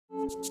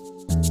My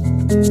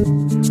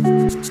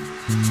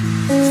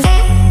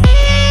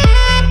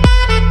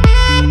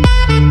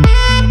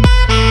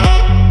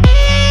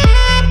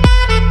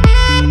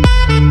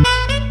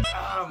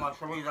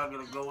throat's not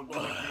gonna go with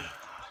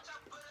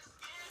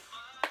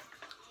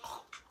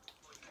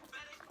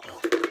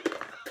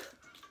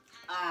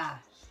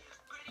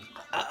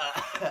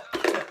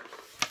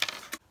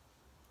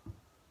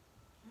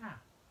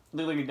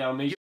Look like a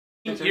Dalmatian.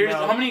 Ears,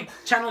 how many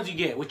channels you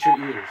get with your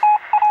ears?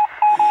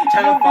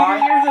 Channel You have 5?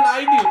 bigger ears than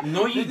I do.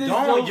 No, you This is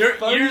don't. so Your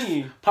funny.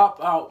 ears pop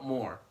out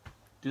more.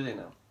 Do they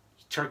now?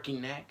 Turkey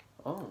neck.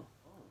 Oh.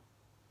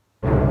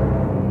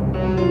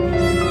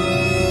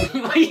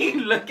 Why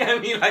you look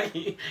at me like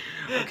you...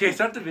 Okay,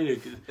 start the video.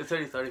 It's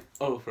already started.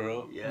 Oh, for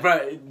real? Yeah.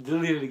 Right,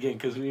 delete it again,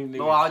 because we...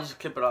 No, I'll just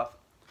clip it off.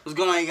 What's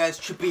going on, you guys?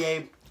 Trippy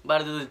Abe. About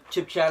to do the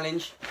chip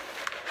challenge.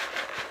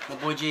 My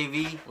boy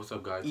JV. What's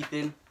up, guys?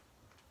 Ethan.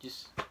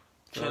 Just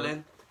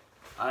chilling.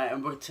 Alright,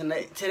 and we're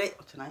tonight.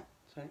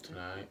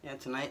 Yeah,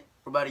 tonight.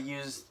 We're about to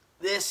use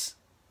this.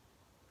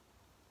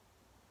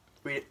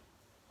 Read it.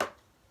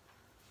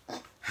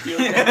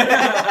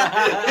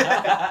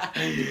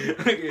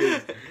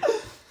 Okay.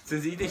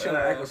 Since Ethan's trying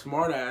to act a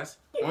smart ass,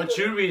 why don't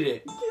you read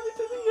it?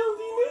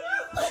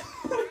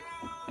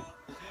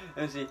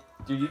 Let me see.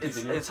 Dude, you can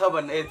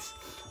It's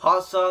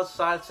hot sauce,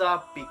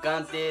 salsa,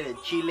 picante, de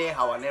chile,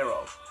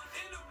 habanero.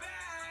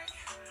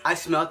 I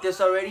smelled this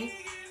already.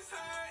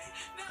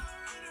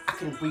 I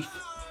couldn't breathe.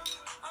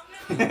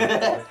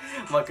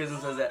 My cousin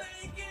says that.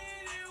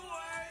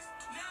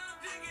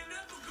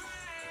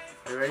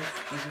 Are you ready?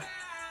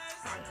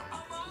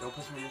 Don't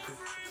put some in this.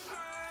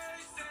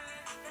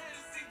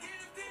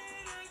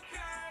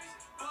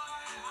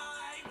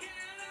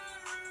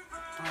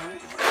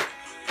 Alright.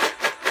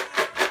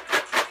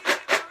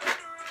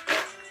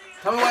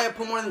 Tell me why I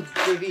put more than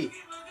JV.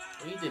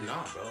 No, you did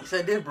not, bro. Yes,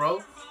 I did,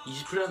 bro. You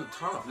just put it on the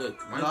top.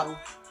 Look, mine. Not-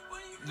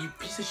 You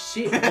piece of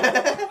shit.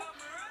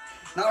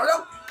 No.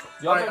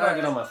 Y'all better not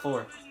get on my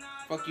floor.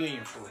 Fuck you and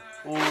your fool.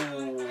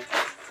 Ooh.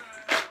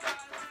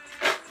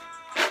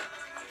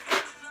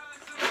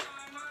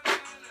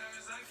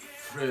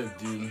 Fred,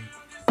 dude.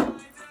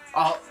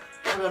 Oh,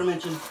 I forgot to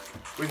mention,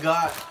 we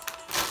got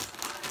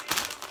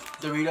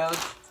Doritos.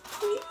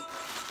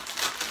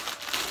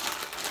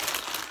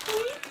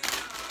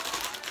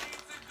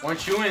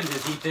 Weren't you in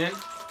this, Ethan?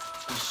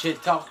 You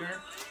shit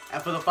talker.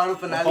 And for the final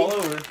finale, Fall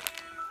over.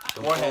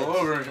 Don't Warheads. fall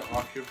over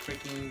off your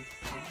freaking...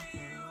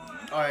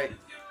 Alright,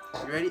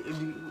 you ready?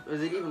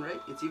 Is it even,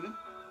 right? It's even?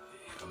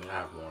 I mean, I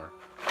have more.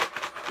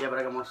 Yeah, but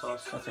I got more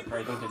sauce. That's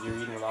surprising because you're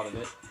eating a lot of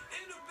it.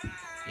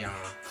 Yeah.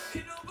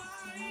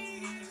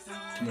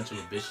 Too much of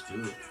a bitch,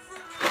 dude.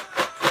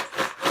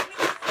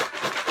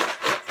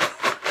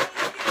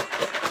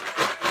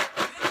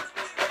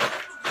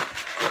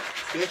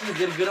 We actually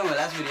did good on the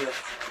last video.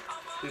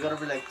 We got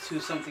over like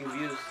 2-something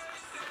views.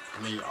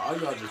 I mean, all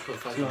y'all just put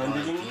fucking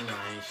 200 Valentina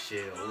and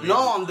shit. No,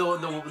 on the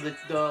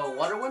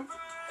water one?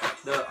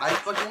 The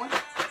ice bucket one?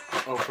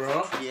 Oh, for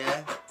real?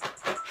 Yeah.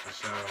 For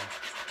sure.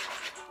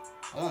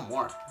 I want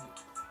more.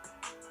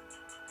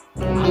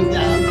 I'm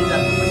down for my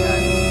guy.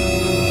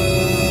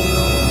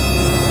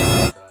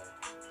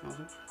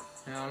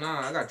 Hell no,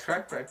 I got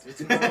track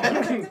practice.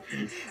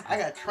 I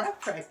got track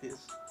practice.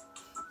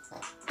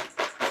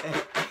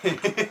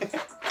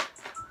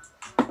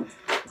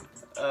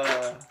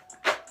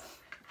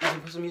 You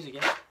can put some music,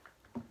 yeah?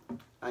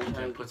 I'm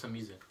trying to Put some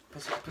music.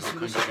 put some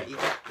music, yeah.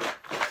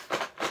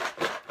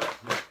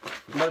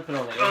 I'm gonna put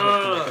on the air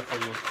for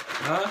you.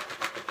 Huh?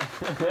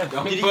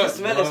 Don't Did you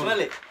smell it? Smell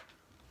it.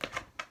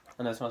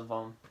 And that smells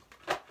bomb.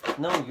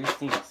 No, yours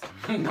stinks.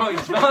 No, you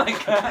smell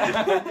like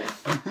that.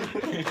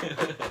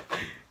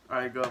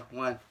 Alright, go.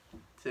 1,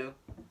 2,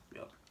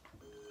 go.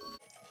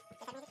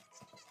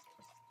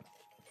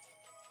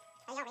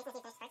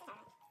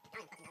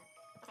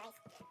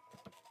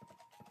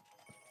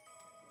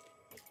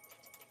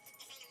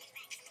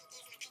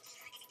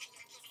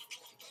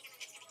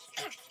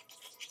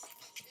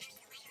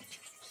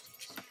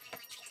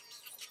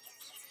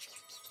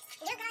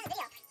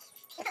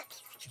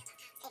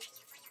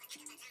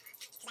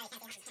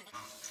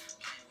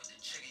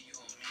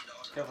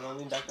 Careful, don't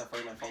lean back that far,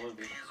 you might fall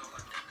over.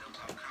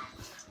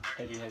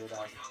 Heavy-headed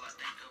ass.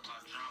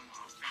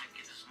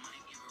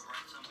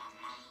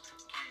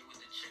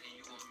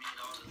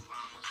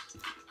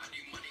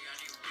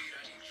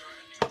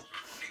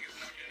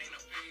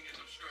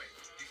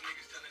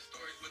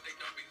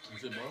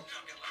 Is it, bro?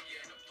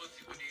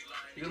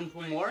 You gonna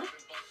put more?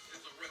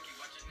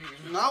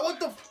 Nah, what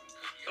the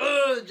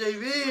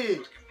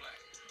JV!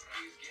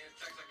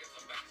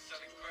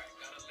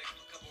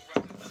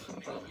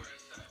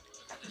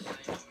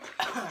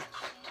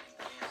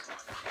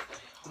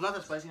 It's not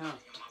that spicy, huh?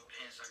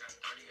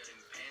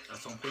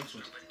 That's on point.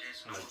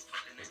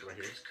 Like right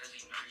here.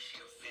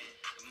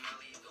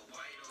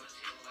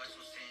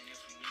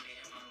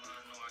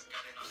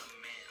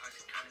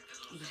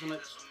 Just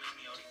like...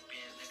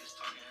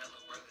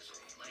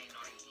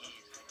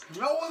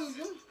 No one's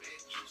good.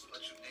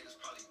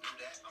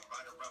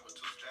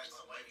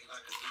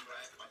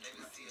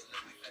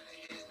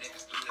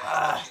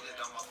 Ah.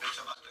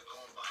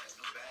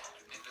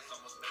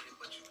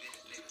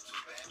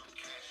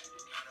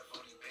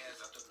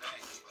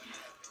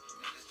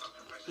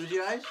 Is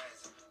your eyes?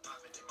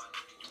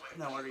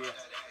 No, what are you?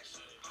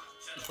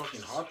 It's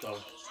fucking hot though.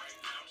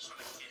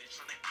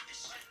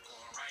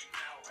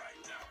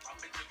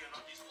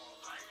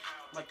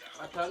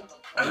 My tongue?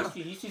 Oh,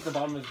 he sees the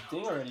bottom of his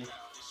thing already.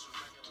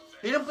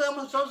 He didn't play.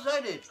 I'm so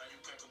excited.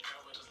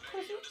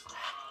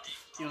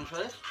 You want to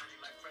try this?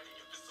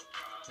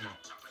 Come on,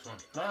 come on.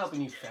 Not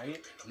helping you,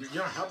 faggot.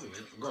 You're not helping me.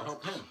 Go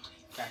help him.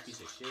 Fat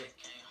piece of shit.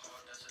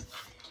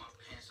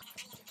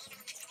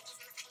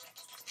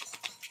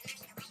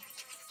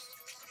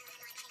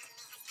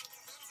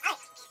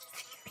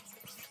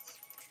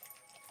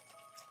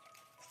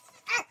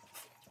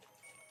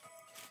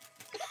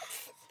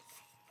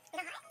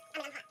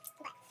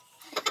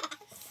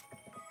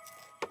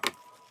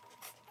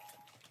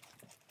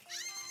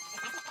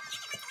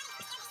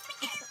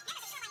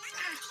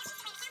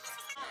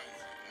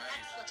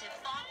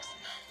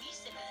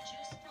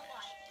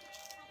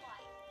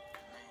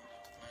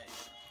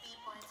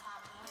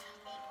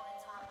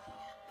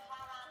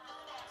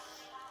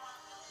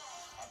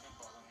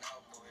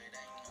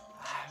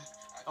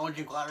 I want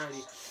to drink water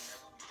already.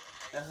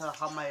 That's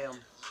how my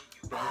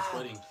Bro, I'm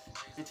sweating.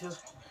 Me too.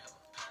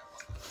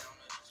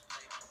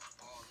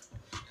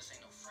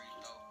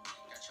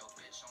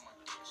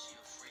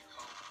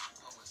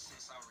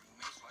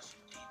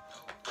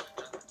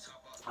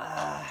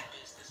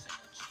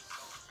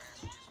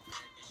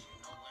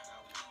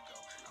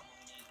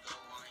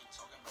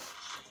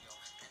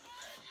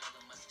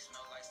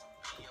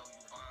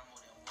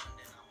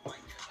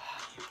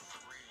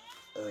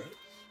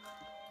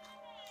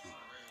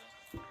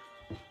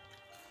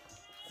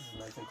 This is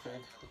nice and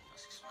cold.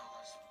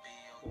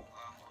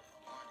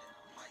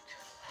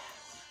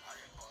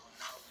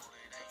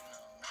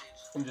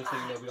 I'm just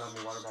thinking that we don't have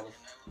any water bottles.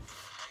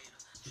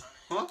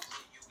 Huh?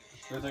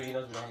 Looks like he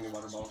knows we don't have any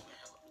water bottles.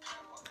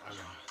 I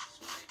know.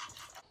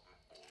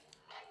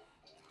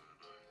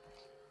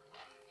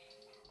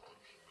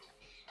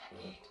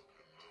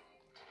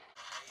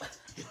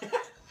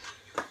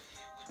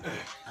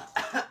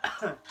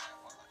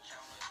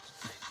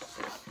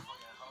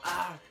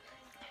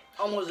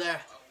 Almost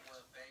there.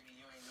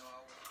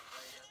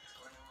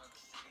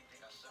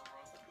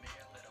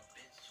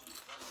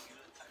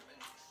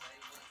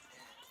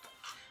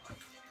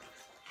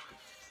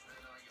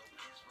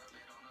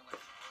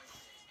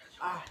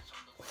 Ah.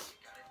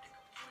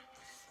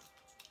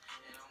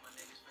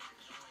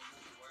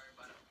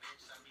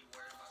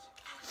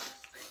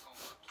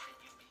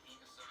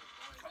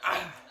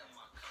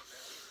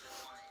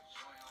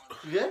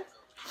 You good?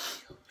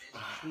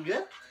 You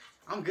good?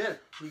 I'm good.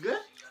 You good?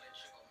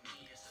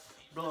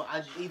 Bro,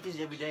 I eat this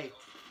every day.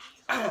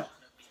 I'm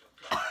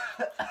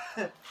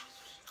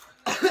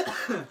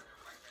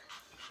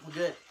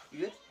good. You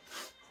good?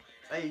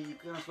 Hey, you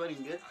kind of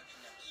sweating. Good?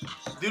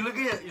 Dude, look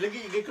at you.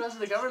 Get close to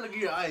the camera. Look at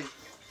your eyes.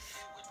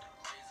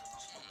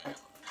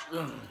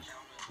 Dude,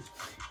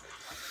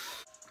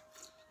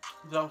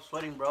 I'm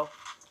sweating, bro.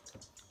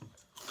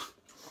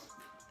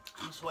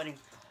 I'm sweating.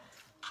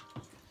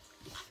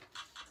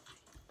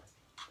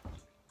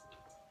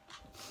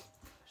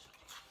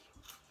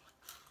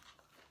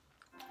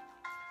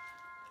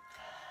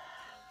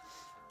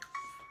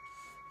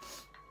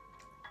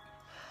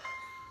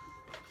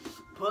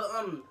 Put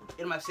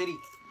in my city.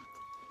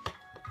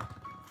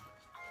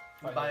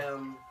 By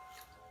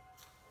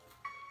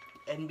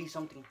NB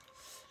something.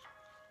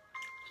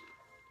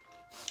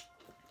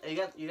 Hey, you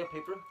got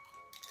paper?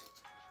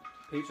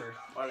 Paper?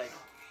 Or like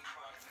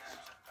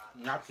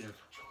Napkins.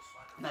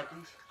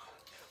 napkins?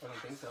 I don't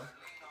think so.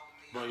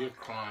 Bro, you're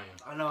crying.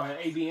 I know.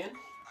 ABN?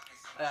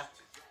 Yeah.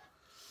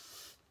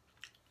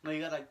 No,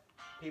 you got like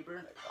paper?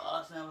 Like,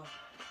 oh, Sam.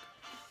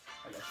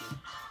 I got you.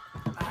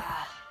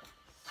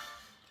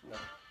 No.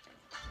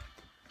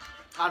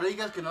 I know you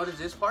guys can notice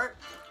this part.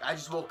 I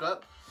just woke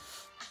up.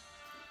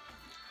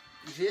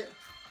 You see it?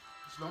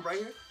 This bump right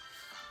here?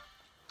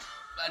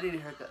 I need a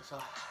haircut,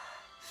 so.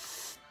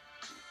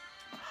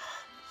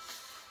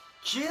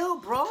 Chill,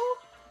 bro.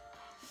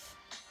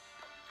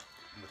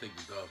 I'm gonna take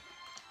the dub.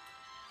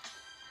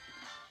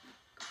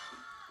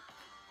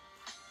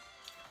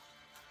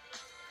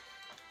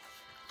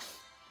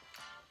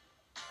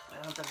 I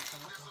don't think it's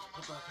gonna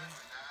put back here.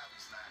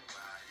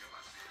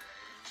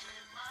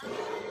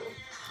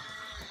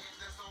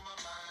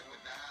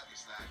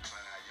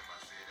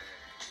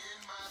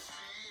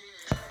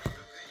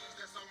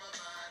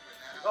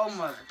 Oh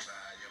my.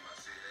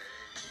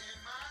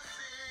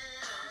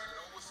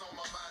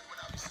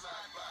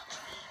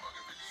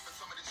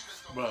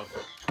 Bro,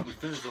 we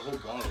finished the whole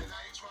bottle.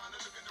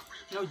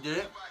 No, did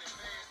it?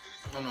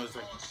 Oh no, it's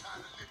like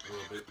a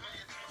little bit.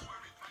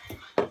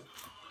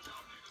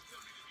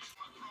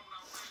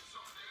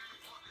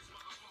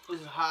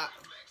 This is hot.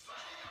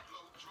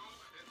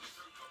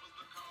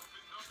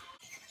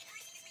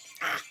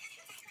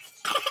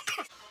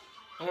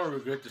 I'm gonna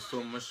regret this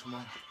so much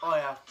more. Oh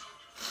yeah.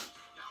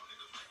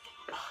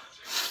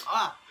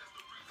 Ah.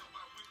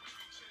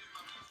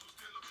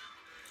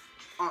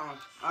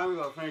 I'm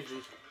gonna finish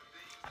these.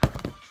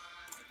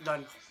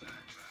 Done.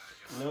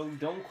 No,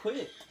 don't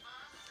quit.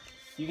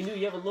 You can do.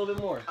 You have a little bit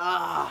more.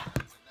 A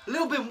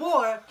little bit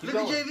more. Keep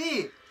Look going. at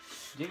JV.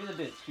 JV's a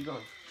bitch. Keep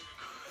going.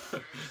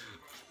 Let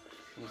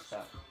me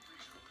stop.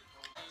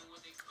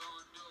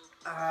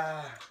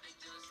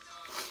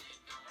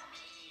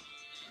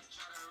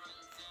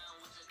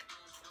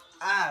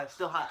 It's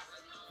still hot.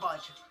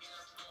 Fudge.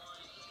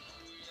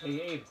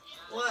 Hey, Abe.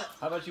 What?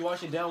 How about you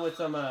wash it down with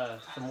some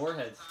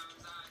Warheads?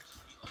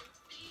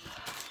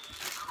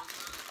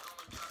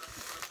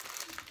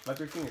 Wipe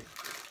your fingers.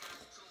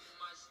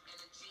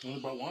 You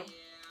only brought one?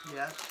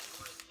 Yeah.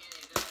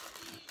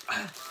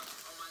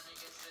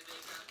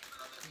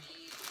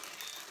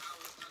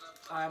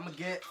 Alright, I'm gonna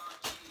get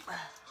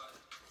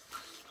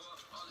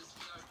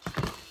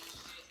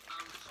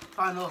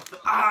final.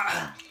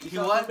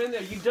 You what? In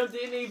there. You jumped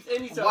in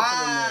any time.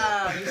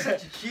 Wow, you're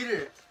such a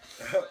cheater.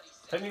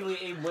 Technically,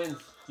 Abe wins.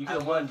 You could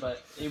have won,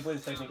 but Abe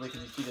wins technically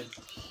because you cheated.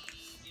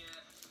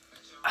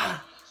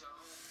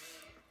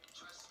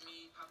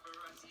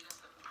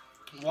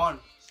 One.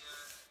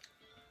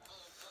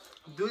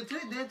 Do it too,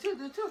 do it too,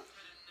 do it too.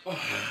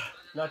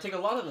 No, take a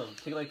lot of them.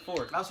 Take like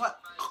 4. That's what.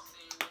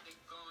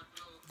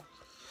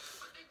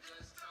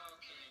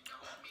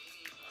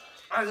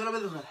 Alright, a little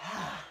bit of this one.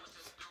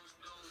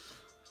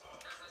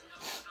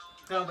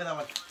 A little bit of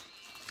that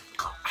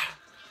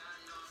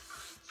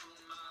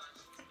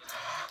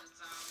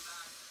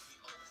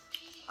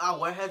one.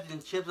 Warheads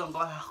and chips on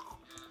God.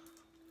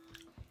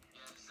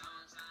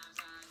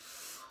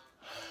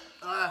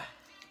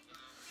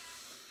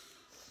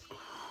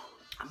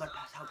 I'm gonna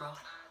pass out, bro.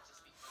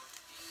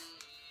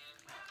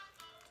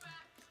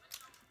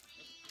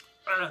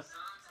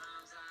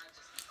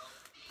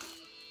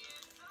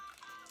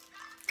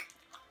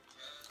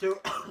 Dude.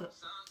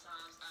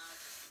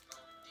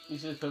 You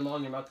should just put them all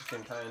in your mouth at the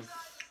same time.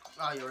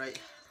 Oh, you're right.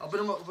 Open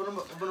them up, open them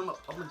up, open them up,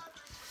 open.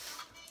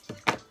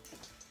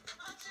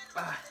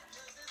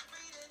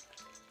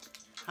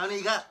 How many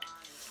you got?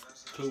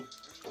 2.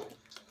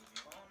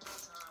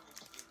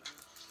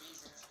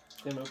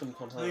 Then open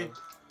the 1. 3.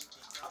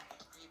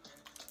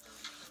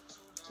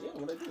 Yeah,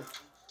 what'd I do?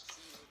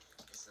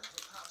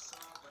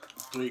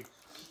 3.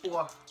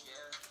 4.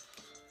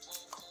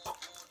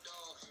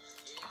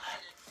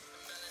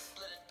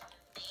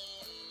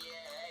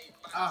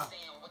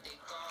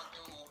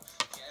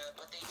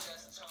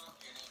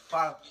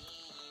 5.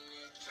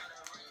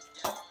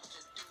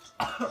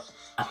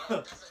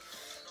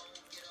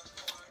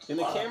 In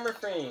the camera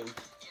frame.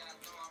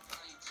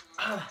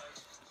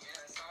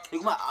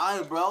 Look at my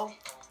eye, bro.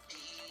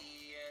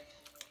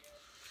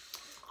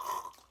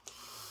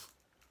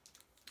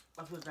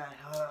 What was that?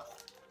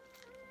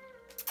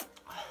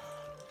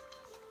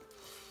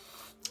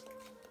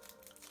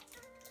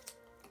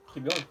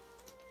 Keep going.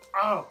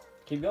 Oh.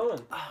 Keep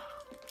going. I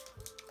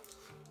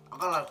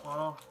got like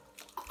one.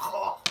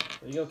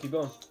 There you go. Keep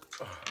going.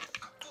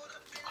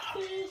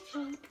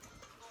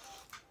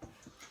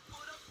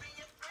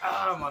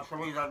 My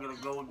stomach's not gonna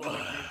go with this.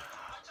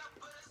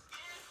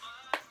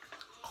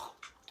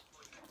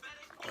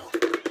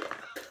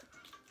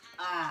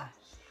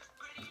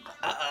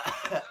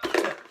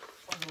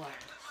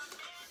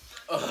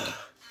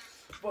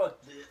 Fuck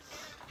this.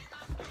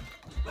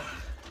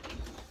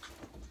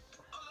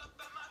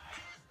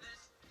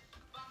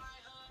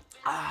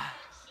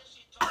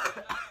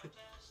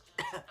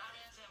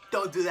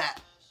 Don't do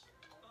that.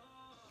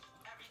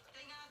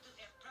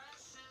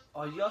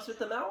 Oh, you all spit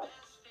them out?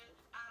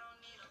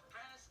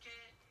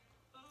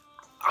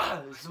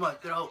 This is my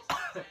throat.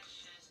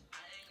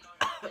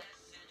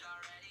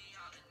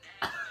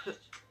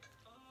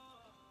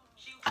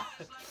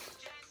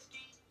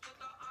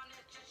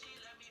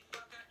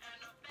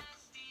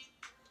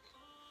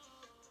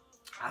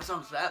 That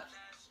song slaps.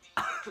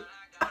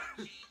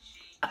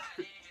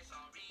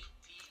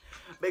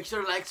 Make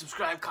sure to like,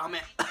 subscribe,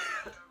 comment.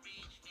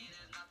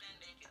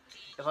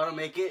 If I don't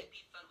make it,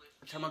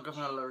 tell my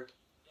girlfriend I love her.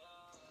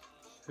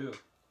 Who?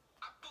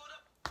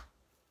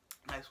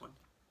 Nice one.